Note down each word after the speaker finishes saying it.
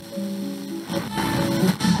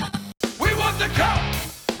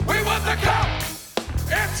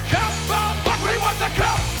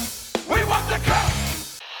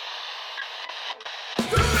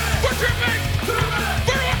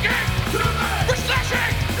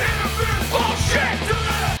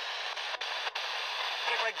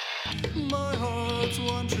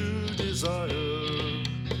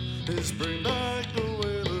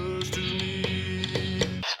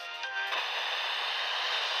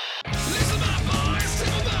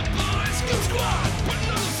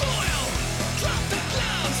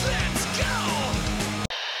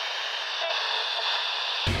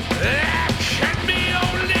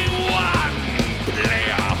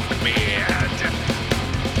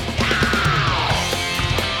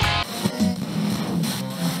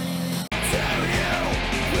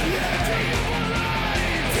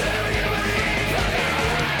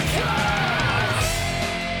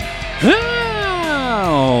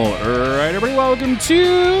welcome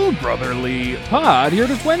to Brotherly Pod. Here it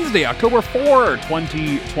is Wednesday, October 4,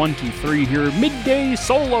 2023, here midday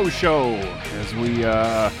solo show as we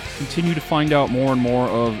continue to find out more and more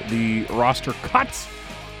of the roster cuts.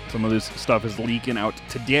 Some of this stuff is leaking out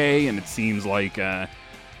today, and it seems like,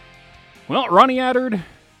 Ronnie Attard,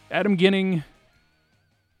 Adam Ginning,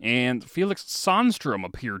 and Felix Sandstrom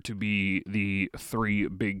appear to be the three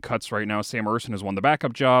big cuts right now. Sam Ersson has won the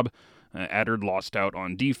backup job. Attard lost out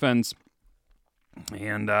on defense.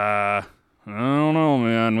 And, I don't know,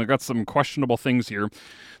 man. We got some questionable things here.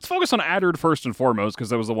 Let's focus on Attard first and foremost, because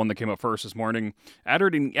that was the one that came up first this morning.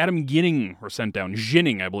 Attard and Adam Ginning were sent down.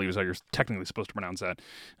 Ginning, I believe, is how you're technically supposed to pronounce that.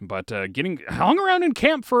 But Ginning hung around in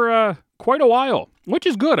camp for quite a while, which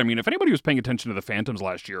is good. I mean, if anybody was paying attention to the Phantoms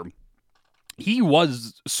last year, he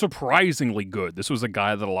was surprisingly good. This was a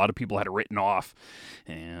guy that a lot of people had written off,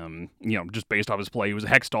 just based off his play. He was a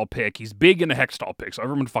Hextall pick. He's big in the Hextall pick, so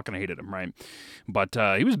everyone fucking hated him, right? But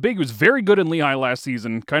he was big. He was very good in Lehigh last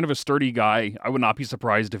season. Kind of a sturdy guy. I would not be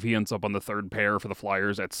surprised if he ends up on the third pair for the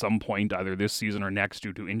Flyers at some point, either this season or next,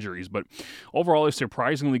 due to injuries. But overall, a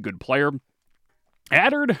surprisingly good player.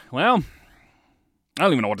 Attard, well, I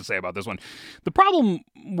don't even know what to say about this one. The problem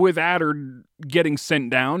with Attard getting sent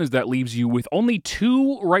down is that leaves you with only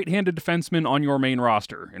two right-handed defensemen on your main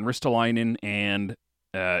roster, in Ristolainen and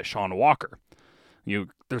Sean Walker.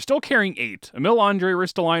 They're still carrying 8. Emil Andre,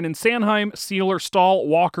 Ristolainen, Sanheim, Sealer, Stahl,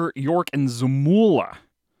 Walker, York, and Zamula.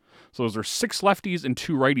 So those are 6 lefties and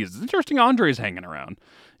 2 righties. It's interesting Andre's hanging around.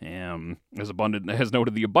 Has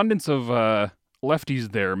noted the abundance of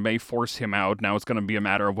lefties there may force him out. Now it's going to be a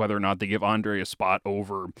matter of whether or not they give Andre a spot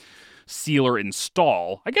over Sealer and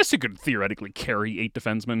Stahl. I guess you could theoretically carry 8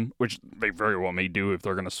 defensemen, which they very well may do if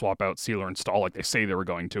they're going to swap out Sealer and Stahl like they say they were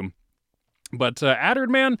going to. But Attard,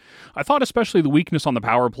 man, I thought especially the weakness on the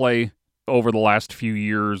power play over the last few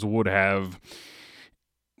years would have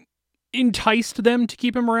enticed them to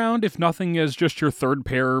keep him around, if nothing as just your third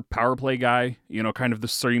pair power play guy, kind of the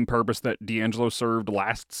same purpose that D'Angelo served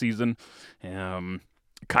last season.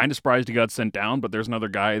 Kind of surprised he got sent down, but there's another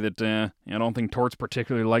guy that I don't think Torts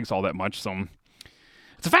particularly likes all that much, so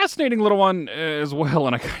it's a fascinating little one as well,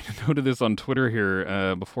 and I kind of noted this on Twitter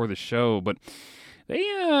here before the show, but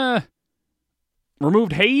they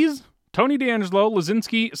removed Hayes, Tony DeAngelo,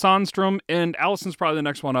 Lazinski, Sandstrom, and Allison's probably the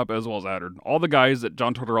next one up, as well as Attard. All the guys that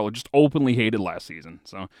John Tortorella just openly hated last season.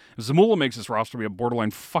 So if Zamula makes this roster be a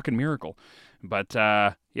borderline fucking miracle. But,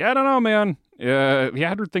 I don't know, man. The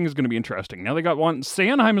Attard thing is going to be interesting. Now they got one.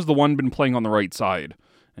 Sanheim is the one been playing on the right side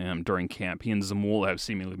during camp. He and Zamula have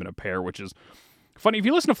seemingly been a pair, which is funny. If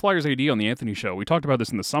you listen to Flyers AD on the Anthony Show, we talked about this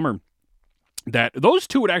in the summer, that those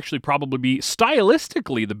two would actually probably be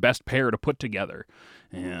stylistically the best pair to put together.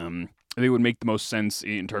 They would make the most sense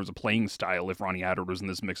in terms of playing style if Ronnie Attard was in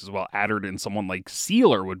this mix as well. Attard and someone like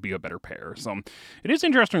Sealer would be a better pair. So it is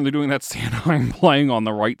interesting they're doing that. Sanheim playing on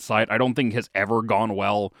the right side, I don't think has ever gone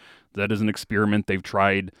well. That is an experiment they've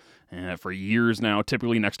tried for years now,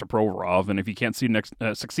 typically next to Provorov. And if you can't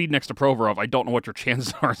succeed next to Provorov, I don't know what your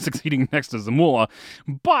chances are succeeding next to Zamula.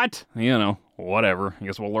 But, whatever. I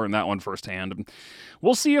guess we'll learn that one firsthand.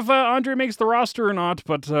 We'll see if Andre makes the roster or not,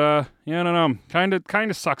 but, I don't know. Kind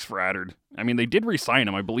of sucks for Attard. I mean, they did re-sign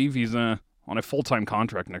him. I believe he's on a full-time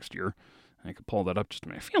contract next year. I could pull that up just a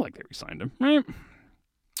minute. I feel like they re-signed him, right?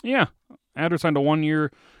 Yeah. Attard signed a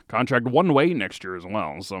 1-year contract one way next year as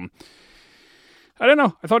well, so I don't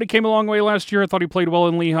know. I thought he came a long way last year. I thought he played well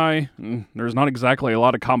in Lehigh. There's not exactly a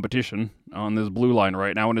lot of competition on this blue line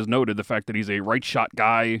right now, and as noted, the fact that he's a right shot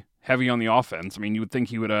guy, heavy on the offense. I mean, you would think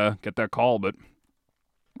he would get that call, but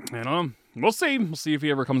I don't know. We'll see. We'll see if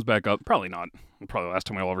he ever comes back up. Probably not. Probably the last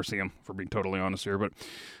time I'll ever see him, for being totally honest here. But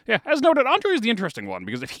yeah, as noted, Andre is the interesting one,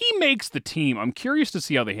 because if he makes the team, I'm curious to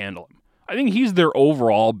see how they handle him. I think he's their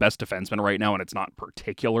overall best defenseman right now, and it's not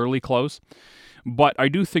particularly close. But I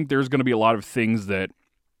do think there's going to be a lot of things that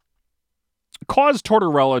cause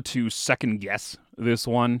Tortorella to second-guess this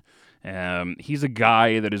one. He's a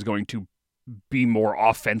guy that is going to be more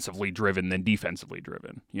offensively driven than defensively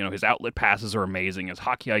driven. His outlet passes are amazing. His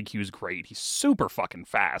hockey IQ is great. He's super fucking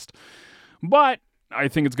fast. But I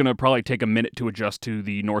think it's going to probably take a minute to adjust to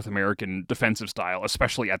the North American defensive style,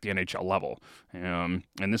 especially at the NHL level. And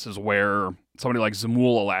this is where somebody like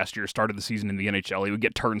Zamula last year started the season in the NHL. He would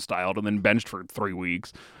get turnstiled and then benched for 3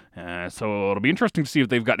 weeks. So it'll be interesting to see if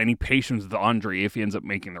they've got any patience with Andre if he ends up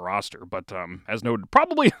making the roster. But as noted,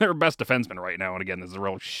 probably their best defenseman right now. And again, this is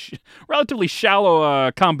a relatively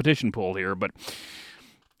shallow competition pool here. But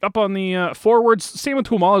up on the forwards, Samuel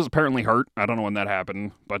Tuomaala is apparently hurt. I don't know when that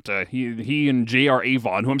happened, but he and J.R.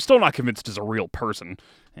 Avon, who I'm still not convinced is a real person,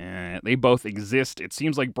 They both exist. It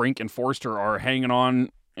seems like Brink and Forster are hanging on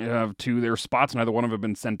to their spots. Neither one of them have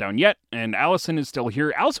been sent down yet, and Allison is still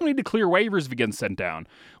here. Allison would need to clear waivers if he gets sent down,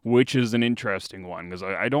 which is an interesting one, because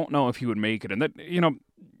I don't know if he would make it. And that,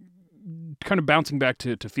 kind of bouncing back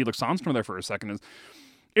to Felix Sandstrom there for a second, is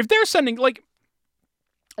if they're sending, like,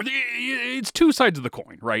 it's two sides of the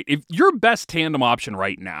coin, right? If your best tandem option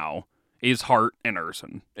right now is Hart and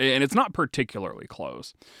Urson, and it's not particularly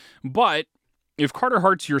close, but if Carter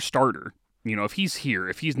Hart's your starter, if he's here,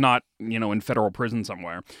 if he's not, in federal prison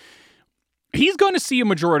somewhere, he's going to see a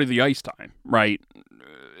majority of the ice time, right?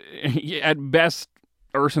 At best,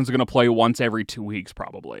 Urson's going to play once every 2 weeks,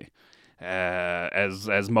 probably,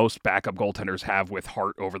 as most backup goaltenders have with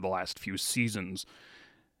Hart over the last few seasons.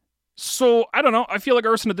 So, I don't know. I feel like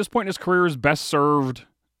Urson at this point in his career is best served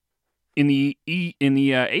in the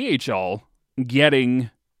AHL getting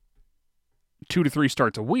 2 to 3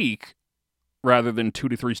 starts a week rather than 2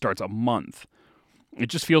 to 3 starts a month. It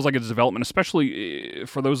just feels like it's development, especially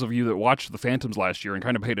for those of you that watched the Phantoms last year and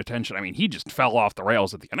kind of paid attention. I mean, he just fell off the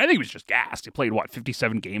rails at the end. I think he was just gassed. He played,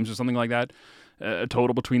 57 games or something like that,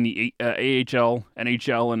 total between the AHL,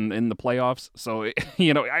 NHL, and in the playoffs. So,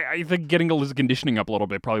 I think getting his conditioning up a little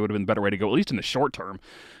bit probably would have been the better way to go, at least in the short term.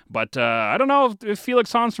 But I don't know if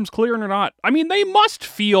Felix Sandstrom's clearing or not. I mean, they must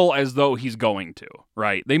feel as though he's going to,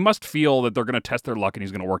 right? They must feel that they're going to test their luck and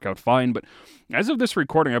he's going to work out fine. But as of this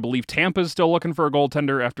recording, I believe Tampa's still looking for a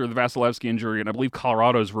goaltender after the Vasilevsky injury, and I believe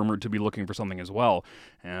Colorado's rumored to be looking for something as well.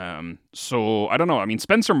 So, I don't know. I mean,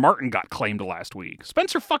 Spencer Martin got claimed last week.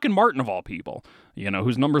 Spencer fucking Martin, of all people,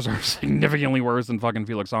 whose numbers are significantly worse than fucking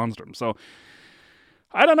Felix Sandstrom. So,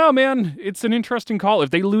 I don't know, man. It's an interesting call. If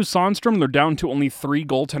they lose Sandstrom, they're down to only 3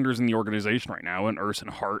 goaltenders in the organization right now, in Urson,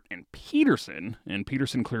 Hart, and Peterson. And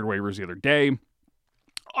Peterson cleared waivers the other day.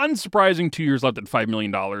 Unsurprising, 2 years left at $5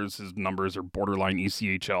 million. His numbers are borderline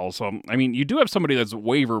ECHL. So, I mean, you do have somebody that's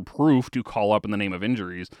waiver-proof to call up in the name of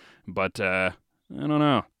injuries. But, I don't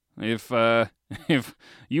know. If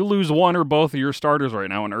you lose one or both of your starters right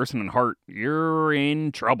now in Urson and Hart, you're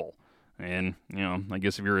in trouble. And, I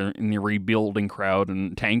guess if you're in the rebuilding crowd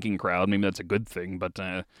and tanking crowd, maybe that's a good thing. But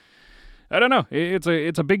I don't know.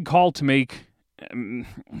 It's a big call to make.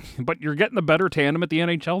 But you're getting the better tandem at the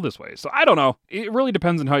NHL this way. So I don't know. It really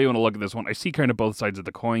depends on how you want to look at this one. I see kind of both sides of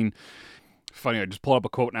the coin. Funny, I just pulled up a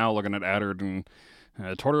quote now looking at Attard and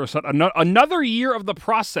Tortorella said, another year of the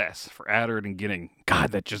process for Attard and Ginning.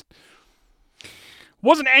 God, that just...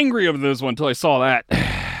 Wasn't angry of this one until I saw that.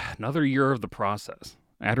 Another year of the process.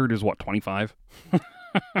 Attard is, 25?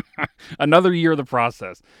 Another year of the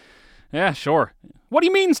process. Yeah, sure. What he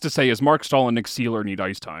means to say is Mark Stahl and Nick Seeler need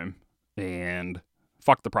ice time. And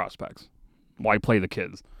fuck the prospects. Why play the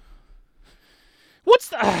kids? What's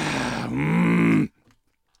the...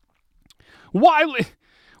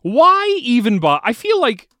 Why even... I feel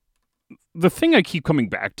like the thing I keep coming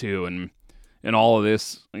back to and all of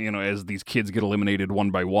this, as these kids get eliminated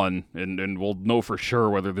one by one, and we'll know for sure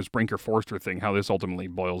whether this Brinker Forster thing, how this ultimately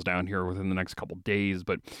boils down here within the next couple days,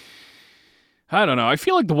 but I don't know. I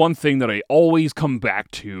feel like the one thing that I always come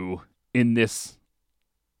back to in this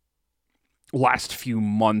last few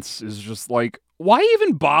months is just like, why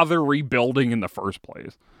even bother rebuilding in the first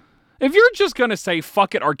place? If you're just going to say,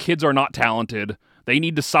 fuck it, our kids are not talented, they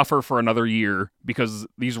need to suffer for another year because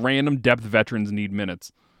these random depth veterans need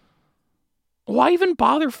minutes, why even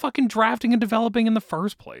bother fucking drafting and developing in the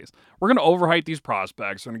first place? We're going to overhype these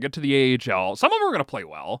prospects. We're going to get to the AHL. Some of them are going to play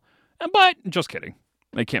well, but just kidding.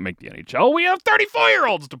 They can't make the NHL. We have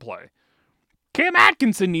 34-year-olds to play. Cam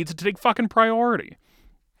Atkinson needs to take fucking priority.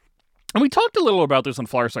 And we talked a little about this on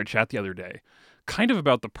Flyerside Chat the other day, kind of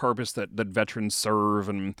about the purpose that veterans serve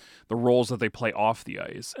and the roles that they play off the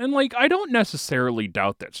ice. And, I don't necessarily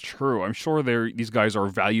doubt that's true. I'm sure these guys are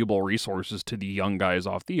valuable resources to the young guys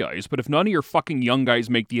off the ice, but if none of your fucking young guys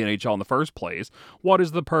make the NHL in the first place, what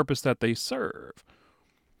is the purpose that they serve?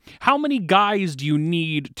 How many guys do you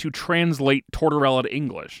need to translate Tortorella to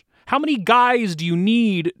English? How many guys do you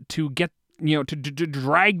need to get to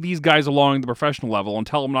drag these guys along the professional level and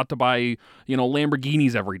tell them not to buy,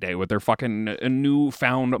 Lamborghinis every day with their fucking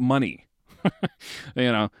newfound money?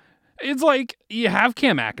 It's like, you have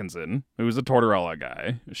Cam Atkinson, who's a Tortorella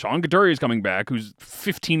guy. Sean Couturier is coming back, who's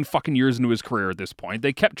 15 fucking years into his career at this point.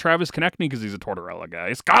 They kept Travis Konechny because he's a Tortorella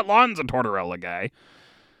guy. Scott Lawn's a Tortorella guy.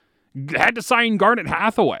 Had to sign Garnet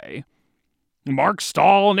Hathaway. Mark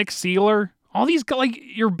Stahl, Nick Seeler. All these guys,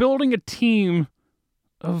 you're building a team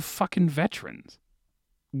of fucking veterans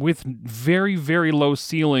with very, very low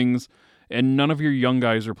ceilings, and none of your young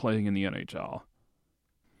guys are playing in the NHL.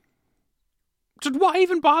 Just why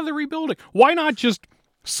even bother rebuilding? Why not just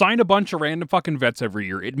Sign a bunch of random fucking vets every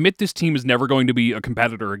year. Admit this team is never going to be a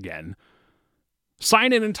competitor again.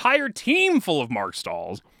 Sign an entire team full of Mark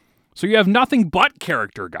Stalls. So you have nothing but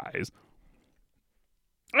character guys.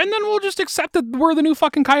 And then we'll just accept that we're the new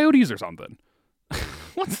fucking Coyotes or something.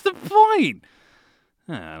 What's the point?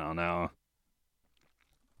 I don't know.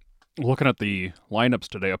 Looking at the lineups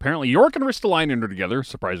today, apparently York and Ristolainen are together,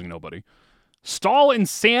 surprising nobody. Stahl and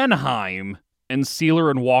Sanheim and Sealer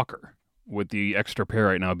and Walker, with the extra pair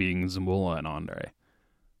right now being Zamula and Andre.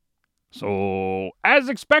 So, as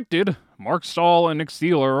expected, Mark Stahl and Nick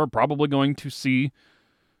Sealer are probably going to see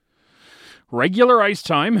regular ice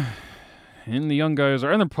time. And the young guys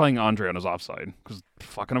are, and they're playing Andre on his offside. Because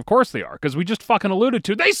fucking of course they are. Because we just fucking alluded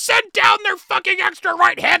to, they sent down their fucking extra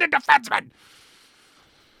right-handed defenseman!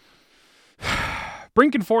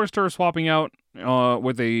 Brink and Forrester are swapping out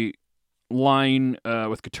with a line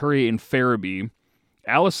with Couturier and Farabee.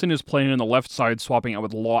 Allison is playing on the left side, swapping out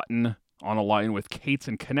with Lawton on a line with Cates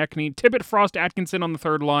and Konechny. Tippett, Frost, Atkinson on the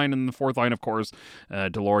third line, and the fourth line, of course,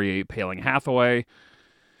 Delorier, Paling, Hathaway.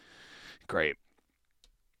 Great.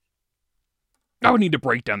 I would need to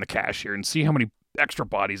break down the cash here and see how many extra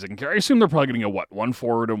bodies I can carry. I assume they're probably going to get, one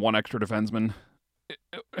forward and one extra defenseman?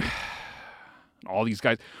 All these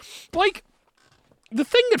guys. Like, the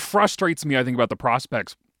thing that frustrates me, I think, about the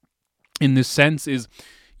prospects in this sense is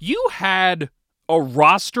you had a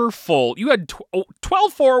roster full. You had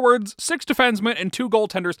 12 forwards, 6 defensemen, and 2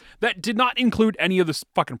 goaltenders that did not include any of the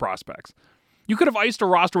fucking prospects. You could have iced a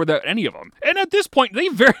roster without any of them. And at this point, they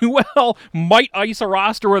very well might ice a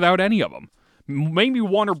roster without any of them. Maybe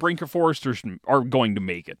one or Brink or Forrester are going to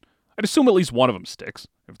make it. I'd assume at least one of them sticks.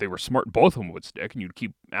 If they were smart, both of them would stick, and you'd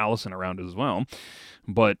keep Allison around as well.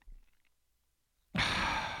 But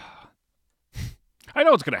I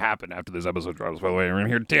know what's going to happen after this episode drops, by the way. We're going to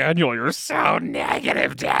hear, Daniel, you're so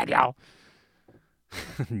negative, Daniel.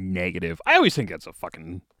 Negative. I always think that's a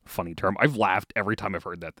fucking funny term. I've laughed every time I've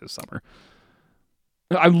heard that this summer.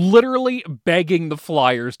 I'm literally begging the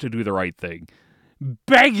Flyers to do the right thing.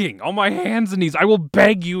 Begging on my hands and knees. I will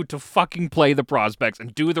beg you to fucking play the prospects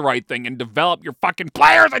and do the right thing and develop your fucking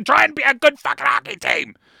players and try and be a good fucking hockey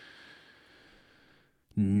team.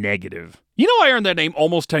 Negative. You know, I earned that name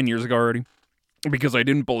almost 10 years ago already because I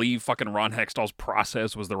didn't believe fucking Ron Hextall's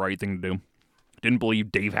process was the right thing to do. Didn't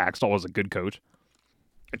believe Dave Haxtell was a good coach.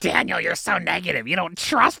 Daniel, you're so negative. You don't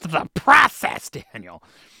trust the process, Daniel.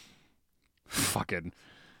 Fucking.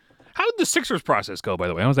 How did the Sixers process go, by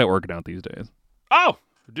the way? How's that working out these days? Oh,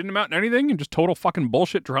 it didn't amount to anything and just total fucking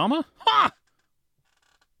bullshit drama? Huh!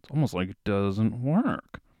 It's almost like it doesn't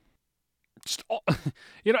work. Just,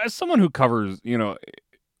 as someone who covers,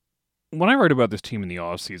 when I write about this team in the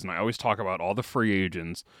offseason, I always talk about all the free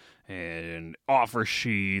agents and offer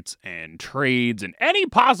sheets and trades and any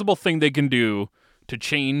possible thing they can do to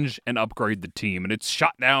change and upgrade the team. And it's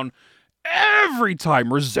shot down every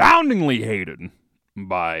time, resoundingly hated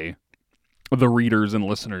by the readers and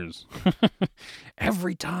listeners.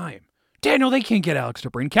 Every time. Daniel, they can't get Alex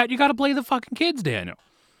DeBrincat. You got to play the fucking kids, Daniel.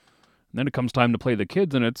 And then it comes time to play the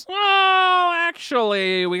kids, and it's,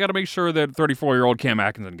 actually, we got to make sure that 34-year-old Cam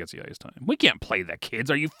Atkinson gets the ice time. We can't play the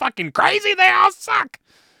kids. Are you fucking crazy? They all suck.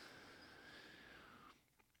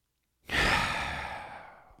 I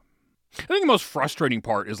think the most frustrating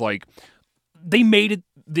part is, they made it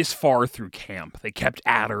this far through camp. They kept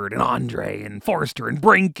Attard and Andre and Forrester and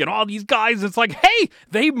Brink and all these guys. It's like, hey,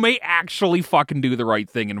 they may actually fucking do the right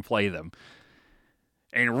thing and play them.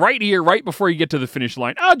 And right here, right before you get to the finish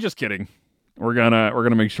line, just kidding. We're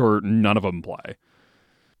gonna make sure none of them play.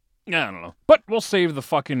 I don't know. But we'll save the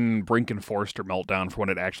fucking Brink and Forrester meltdown for when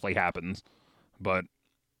it actually happens. But,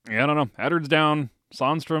 I don't know. Attard's down.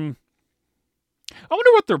 Sandstrom. I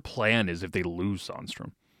wonder what their plan is if they lose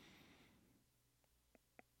Sandstrom.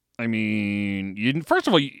 I mean, first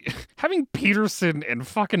of all, having Peterson and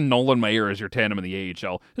fucking Nolan Mayer as your tandem in the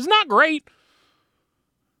AHL is not great.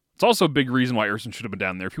 It's also a big reason why Erson should have been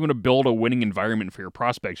down there. If you want to build a winning environment for your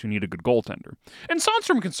prospects, you need a good goaltender. And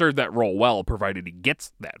Sandstrom can serve that role well, provided he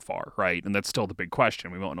gets that far, right? And that's still the big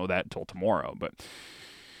question. We won't know that until tomorrow, but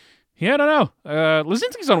I don't know.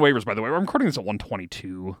 Lazinski's on waivers, by the way. We're recording this at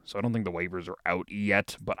 1:22, so I don't think the waivers are out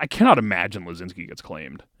yet, but I cannot imagine Lazinski gets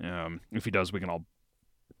claimed. If he does, we can all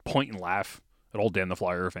point and laugh at old Dan the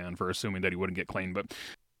Flyer fan for assuming that he wouldn't get claimed, but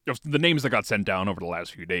the names that got sent down over the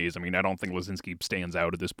last few days, I mean, I don't think Lazinski stands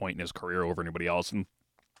out at this point in his career over anybody else, and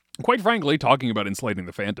quite frankly, talking about insulating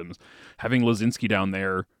the Phantoms, having Lazinski down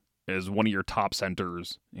there as one of your top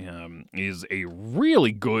centers is a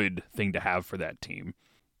really good thing to have for that team.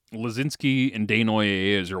 Lazinski and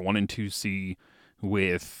Desnoyers is your 1 and 2C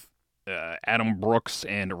with Adam Brooks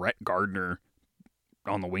and Rhett Gardner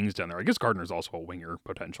on the wings down there. I guess Gardner's also a winger,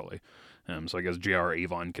 potentially. So I guess J.R.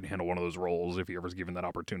 Avon can handle one of those roles if he ever's given that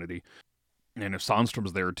opportunity. And if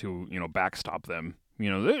Sandstrom's there to, backstop them,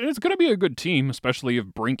 it's going to be a good team, especially if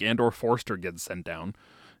Brink and or Forster gets sent down.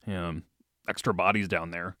 Extra bodies down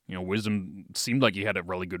there. Wisdom seemed like he had a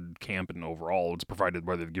really good camp, and overall, it's provided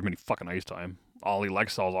whether they give him any fucking ice time. Ollie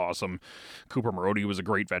Lexall's awesome. Cooper Marody was a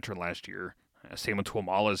great veteran last year. Samuel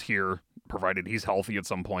Tuamala's here, provided he's healthy at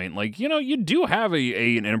some point. You do have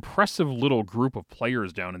an impressive little group of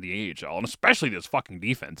players down in the AHL, and especially this fucking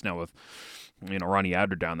defense now with, Ronnie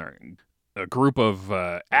Attard down there. A group of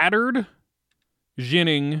Attard,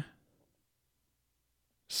 Ginning,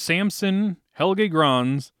 Samson, Helge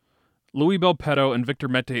Grans, Louis Belpetto, and Victor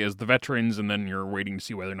Mete as the veterans, and then you're waiting to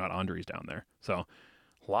see whether or not Andre's down there. So,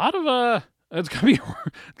 a lot of it's gonna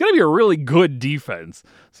be a really good defense.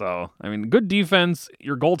 So, good defense.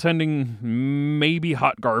 Your goaltending may be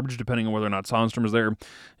hot garbage depending on whether or not Sandstrom is there,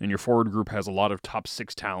 and your forward group has a lot of top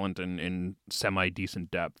 6 talent and semi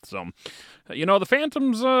decent depth. So, the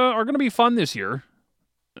Phantoms are gonna be fun this year.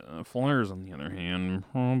 Flyers, on the other hand,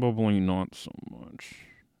 probably not so much.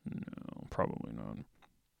 No, probably not.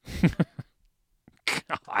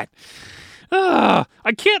 God.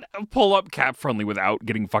 I can't pull up Cap Friendly without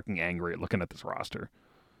getting fucking angry at looking at this roster.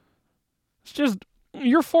 It's just,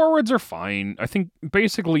 your forwards are fine. I think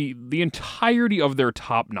basically the entirety of their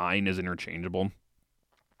top 9 is interchangeable,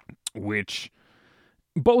 which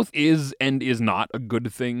both is and is not a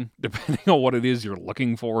good thing, depending on what it is you're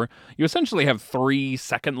looking for. You essentially have 3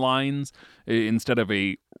 second lines instead of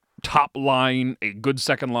a top line, a good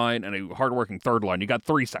second line, and a hardworking third line. You got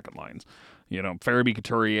 3 second lines. Farabee,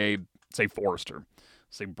 Couturier, say Forrester.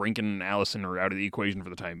 Say Brinken and Allison are out of the equation for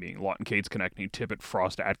the time being. Lawton, Cates, Konechny, Tippett,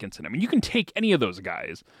 Frost, Atkinson. You can take any of those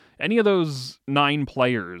guys, any of those 9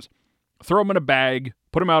 players, throw them in a bag,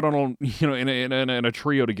 put them out on in a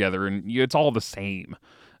trio together, and it's all the same.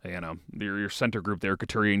 Your center group there,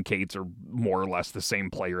 Couturier and Cates, are more or less the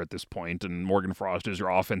same player at this point, and Morgan Frost is your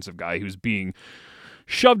offensive guy who's being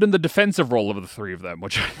shoved in the defensive role of the 3 of them,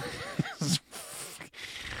 which is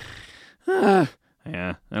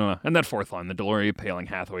yeah, I don't know. And that 4th line, the Deloria, Paling,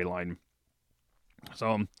 Hathaway line.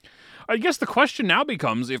 So, I guess the question now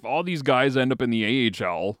becomes, if all these guys end up in the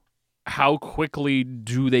AHL, how quickly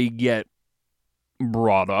do they get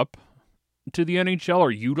brought up to the NHL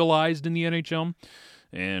or utilized in the NHL?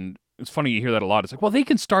 And it's funny, you hear that a lot. It's like, well, they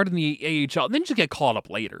can start in the AHL and then just get called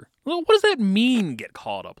up later. Well, what does that mean, get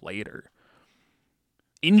called up later?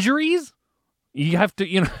 Injuries? You have to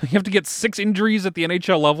get 6 injuries at the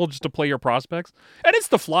NHL level just to play your prospects. And it's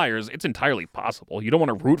the Flyers. It's entirely possible. You don't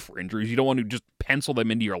want to root for injuries. You don't want to just pencil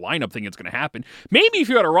them into your lineup thinking it's going to happen. Maybe if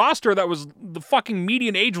you had a roster that was the fucking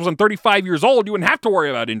median age was 35 years old, you wouldn't have to worry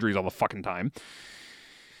about injuries all the fucking time.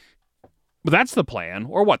 But that's the plan.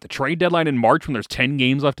 Or what, the trade deadline in March when there's 10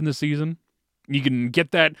 games left in the season? You can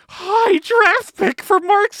get that high draft pick for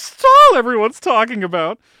Mark Stahl everyone's talking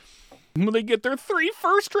about. When they get their 3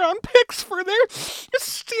 first-round picks for their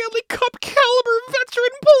Stanley Cup caliber veteran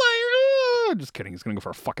player. Just kidding. He's going to go for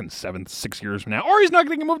a fucking 7th, 6 years from now. Or he's not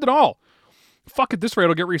going to get moved at all. Fuck, at this rate,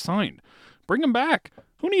 he'll get re-signed. Bring him back.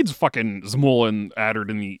 Who needs fucking Zmola and Attard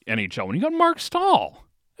in the NHL when you got Mark Stahl?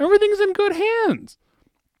 Everything's in good hands.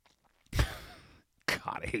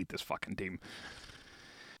 God, I hate this fucking team.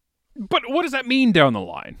 But what does that mean down the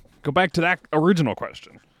line? Go back to that original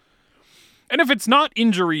question. And if it's not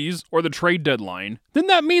injuries or the trade deadline, then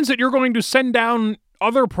that means that you're going to send down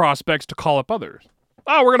other prospects to call up others.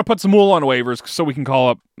 Oh, we're going to put some wool on waivers so we can call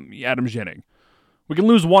up Adam Ginning. We can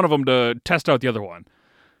lose one of them to test out the other one.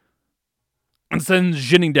 And send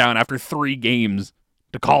Ginning down after 3 games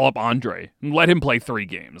to call up Andre and let him play 3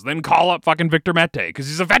 games. Then call up fucking Victor Mete because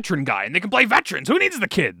he's a veteran guy and they can play veterans. Who needs the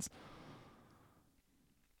kids?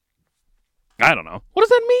 I don't know. What does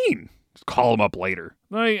that mean? Just call them up later.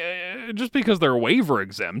 Just because they're waiver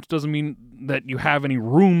exempt doesn't mean that you have any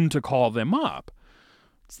room to call them up.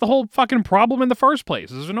 It's the whole fucking problem in the first place.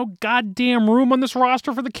 There's no goddamn room on this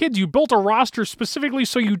roster for the kids. You built a roster specifically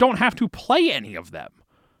so you don't have to play any of them.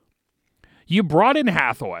 You brought in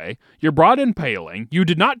Hathaway. You brought in Paling. You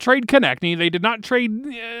did not trade Konechny. They did not trade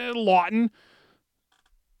Lawton.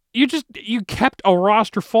 You kept a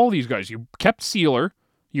roster full of these guys. You kept Sealer.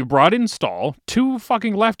 You brought in Stahl, 2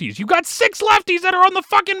 fucking lefties. You got 6 lefties that are on the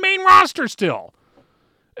fucking main roster still.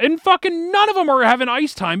 And fucking none of them are having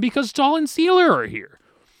ice time because Stahl and Sealer are here.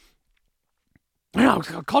 I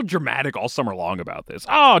called dramatic all summer long about this.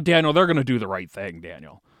 Oh, Daniel, they're going to do the right thing,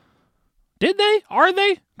 Daniel. Did they? Are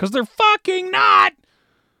they? Because they're fucking not.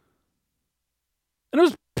 And it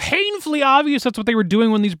was painfully obvious that's what they were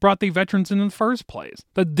doing when these brought the veterans in the first place.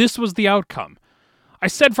 That this was the outcome. I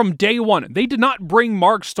said from day one, they did not bring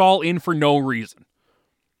Mark Stahl in for no reason.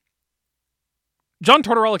 John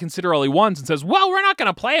Tortorella can sit there all he wants and says, well, we're not going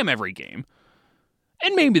to play him every game.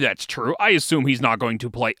 And maybe that's true. I assume he's not going to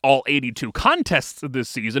play all 82 contests this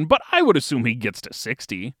season, but I would assume he gets to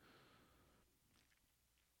 60.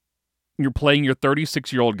 You're playing your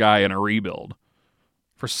 36-year-old guy in a rebuild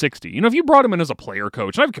for 60. You know, if you brought him in as a player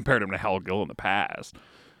coach, and I've compared him to Hal Gill in the past,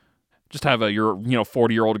 just have your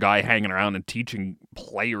 40-year-old guy hanging around and teaching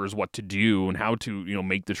players what to do and how to,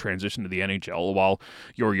 make the transition to the NHL while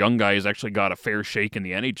your young guy has actually got a fair shake in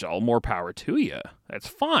the NHL. More power to you. That's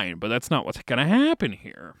fine, but that's not what's going to happen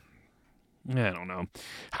here. I don't know.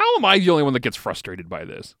 How am I the only one that gets frustrated by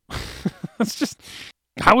this?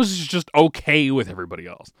 How is this just okay with everybody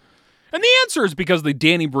else? And the answer is because the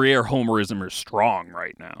Danny Briere homerism is strong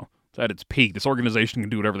right now. It's at its peak. This organization can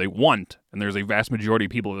do whatever they want, and there's a vast majority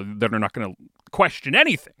of people that are not going to question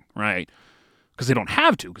anything, right? Because they don't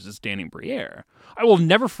have to, because it's Danny Briere. I will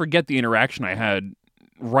never forget the interaction I had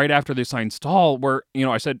right after they signed Stahl, where,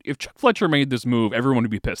 I said, if Chuck Fletcher made this move, everyone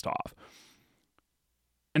would be pissed off.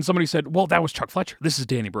 And somebody said, well, that was Chuck Fletcher. This is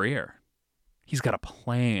Danny Briere. He's got a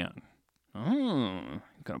plan. Oh,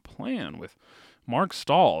 he's got a plan with Mark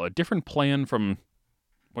Stahl, a different plan from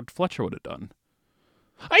what Fletcher would have done.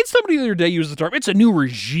 I had somebody the other day use the term, it's a new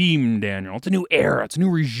regime, Daniel. It's a new era. It's a new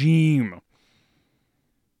regime.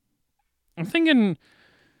 I'm thinking,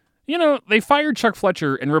 they fired Chuck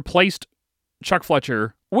Fletcher and replaced Chuck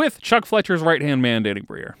Fletcher with Chuck Fletcher's right-hand man, Danny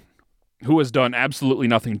Briere, who has done absolutely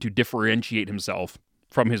nothing to differentiate himself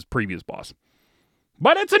from his previous boss.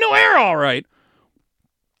 But it's a new era, all right.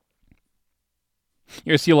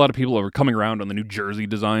 You see a lot of people are coming around on the new jersey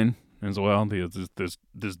design as well.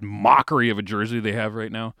 This mockery of a jersey they have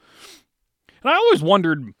right now. And I always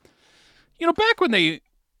wondered, back when they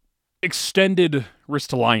extended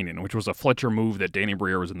Ristolainen, which was a Fletcher move that Danny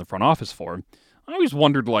Briere was in the front office for, I always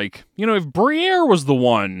wondered, if Briere was the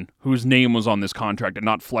one whose name was on this contract and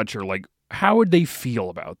not Fletcher, how would they feel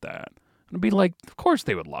about that? And I'd be like, of course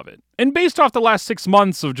they would love it. And based off the last 6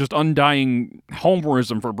 months of just undying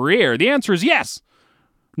homerism for Briere, the answer is yes.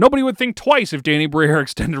 Nobody would think twice if Danny Briere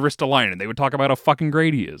extended Ristolainen. They would talk about how fucking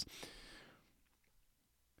great he is.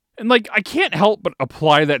 And, I can't help but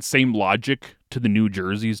apply that same logic to the new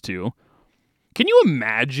jerseys, too. Can you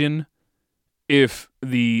imagine if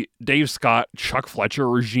the Dave Scott, Chuck Fletcher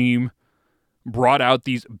regime brought out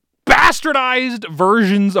these bastardized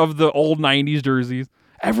versions of the old 90s jerseys?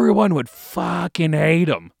 Everyone would fucking hate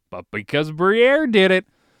them. But because Briere did it,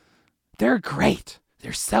 they're great.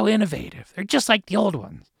 They're so innovative. They're just like the old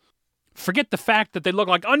ones. Forget the fact that they look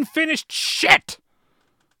like unfinished shit.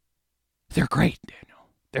 They're great, Daniel.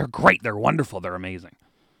 They're great. They're wonderful. They're amazing.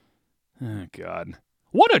 Oh, God.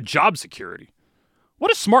 What a job security.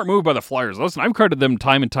 What a smart move by the Flyers. Listen, I've credited them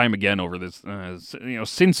time and time again over this,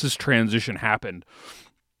 since this transition happened,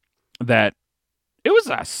 that it was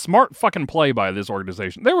a smart fucking play by this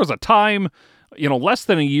organization. There was a time, less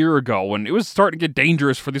than a year ago when it was starting to get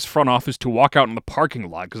dangerous for this front office to walk out in the parking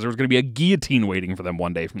lot because there was going to be a guillotine waiting for them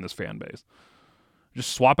one day from this fan base.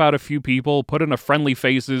 Just swap out a few people, put in a friendly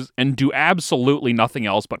faces, and do absolutely nothing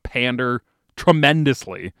else but pander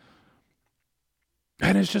tremendously.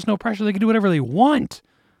 And it's just no pressure. They can do whatever they want.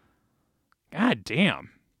 God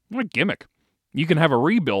damn. What a gimmick. You can have a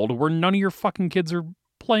rebuild where none of your fucking kids are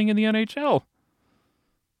playing in the NHL.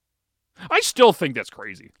 I still think that's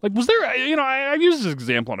crazy. Was there, I've used this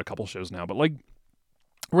example on a couple shows now, but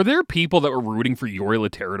were there people that were rooting for Jori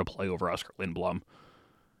Lehtera to play over Oskar Lindblom?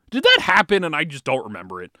 Did that happen and I just don't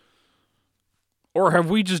remember it? Or have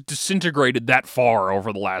we just disintegrated that far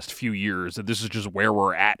over the last few years that this is just where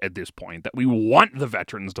we're at this point, that we want the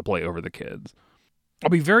veterans to play over the kids? I'll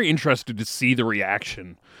be very interested to see the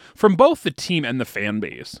reaction from both the team and the fan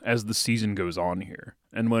base as the season goes on here.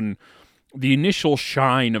 And when the initial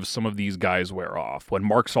shine of some of these guys wear off, when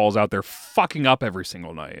Mark Stahl's out there fucking up every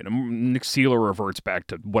single night, and Nick Seeler reverts back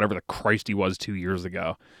to whatever the Christ he was 2 years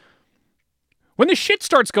ago. When the shit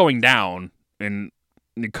starts going down, and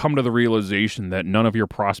you come to the realization that none of your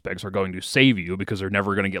prospects are going to save you because they're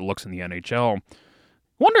never going to get looks in the NHL, I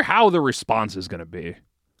wonder how the response is going to be.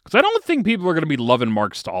 Because I don't think people are going to be loving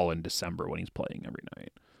Mark Stahl in December when he's playing every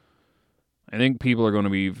night. I think people are going to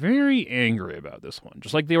be very angry about this one,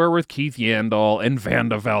 just like they were with Keith Yandel and Van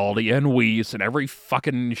de Velde and Weiss and every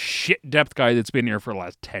fucking shit depth guy that's been here for the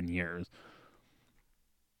last 10 years.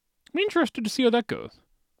 I'm interested to see how that goes.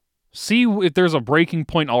 See if there's a breaking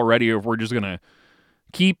point already, or if we're just going to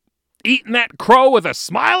keep eating that crow with a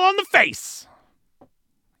smile on the face.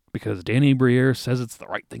 Because Danny Briere says it's the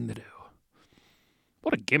right thing to do.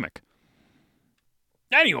 What a gimmick.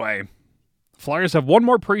 Anyway, Flyers have one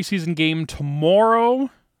more preseason game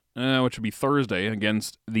tomorrow, which would be Thursday,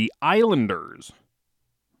 against the Islanders.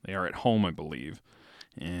 They are at home, I believe.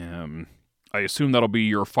 I assume that'll be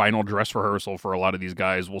your final dress rehearsal for a lot of these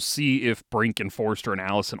guys. We'll see if Brink and Forster and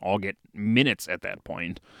Allison all get minutes at that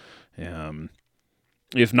point.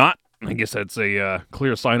 If not, I guess that's a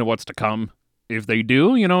clear sign of what's to come. If they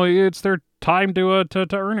do, it's their time to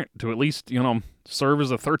earn it, to at least, serve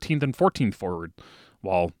as a 13th and 14th forward,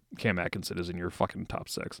 while Cam Atkinson is in your fucking top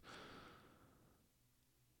 6.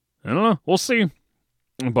 I don't know. We'll see.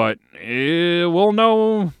 But we'll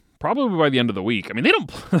know probably by the end of the week. I mean,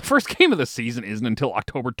 the first game of the season isn't until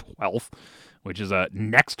October 12th, which is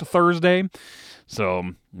next Thursday.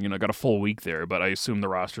 So, got a full week there, but I assume the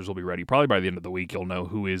rosters will be ready. Probably by the end of the week, you'll know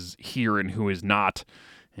who is here and who is not.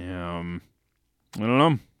 I don't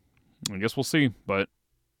know. I guess we'll see, but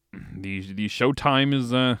the showtime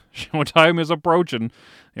is approaching.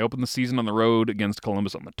 They open the season on the road against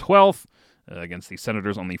Columbus on the 12th. Against the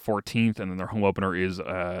Senators on the 14th, and then their home opener is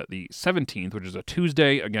the 17th, which is a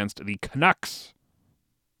Tuesday against the Canucks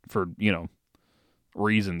for,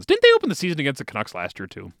 reasons. Didn't they open the season against the Canucks last year,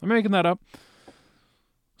 too? Am I making that up?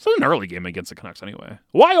 It's an early game against the Canucks, anyway.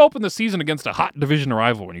 Why open the season against a hot division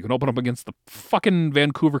rival when you can open up against the fucking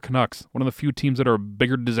Vancouver Canucks, one of the few teams that are a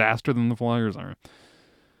bigger disaster than the Flyers are?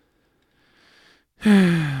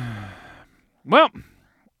 Well,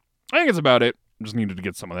 I think it's about it. Just needed to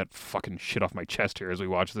get some of that fucking shit off my chest here as we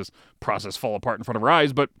watch this process fall apart in front of our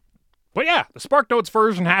eyes. But yeah, the Spark Notes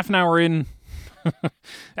version, half an hour in.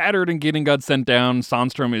 Attard and Gidding got sent down.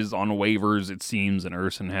 Sandstrom is on waivers, it seems, and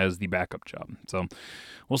Urson has the backup job. So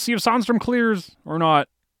we'll see if Sandstrom clears or not.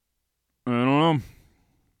 I don't know.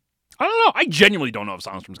 I genuinely don't know if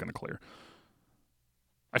Sandstrom's going to clear.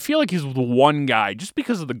 I feel like he's the one guy, just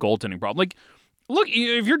because of the goaltending problem. Like, look,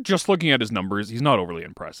 if you're just looking at his numbers, he's not overly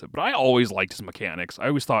impressive. But I always liked his mechanics. I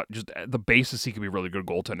always thought just at the basis he could be a really good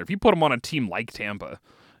goaltender. If you put him on a team like Tampa,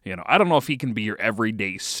 I don't know if he can be your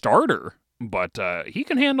everyday starter, but he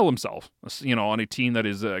can handle himself, on a team that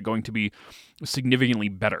is going to be significantly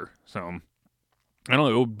better. So, I don't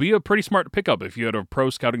know, it would be a pretty smart pickup if you had a pro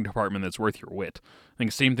scouting department that's worth your wit. I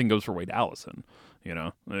think the same thing goes for Wade Allison.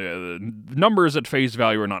 The numbers at face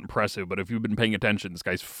value are not impressive, but if you've been paying attention, this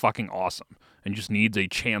guy's fucking awesome and just needs a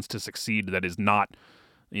chance to succeed that is not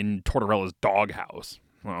in Tortorella's doghouse.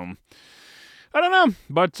 I don't know,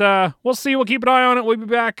 but we'll see. We'll keep an eye on it. We'll be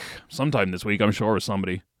back sometime this week, I'm sure, with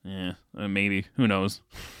somebody. Yeah, maybe. Who knows?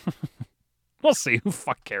 We'll see. Who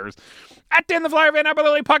fuck cares? At Dan the Flyer Van, by the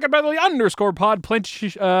Lily Pocket, by the Lily _pod. Plenty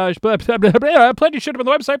shit up on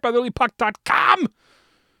the website, by the lilypuck.com.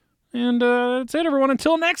 And that's it, everyone.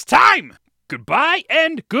 Until next time, goodbye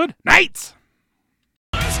and good night.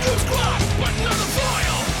 Drop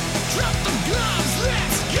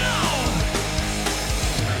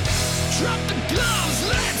the gloves,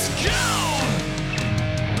 let's go!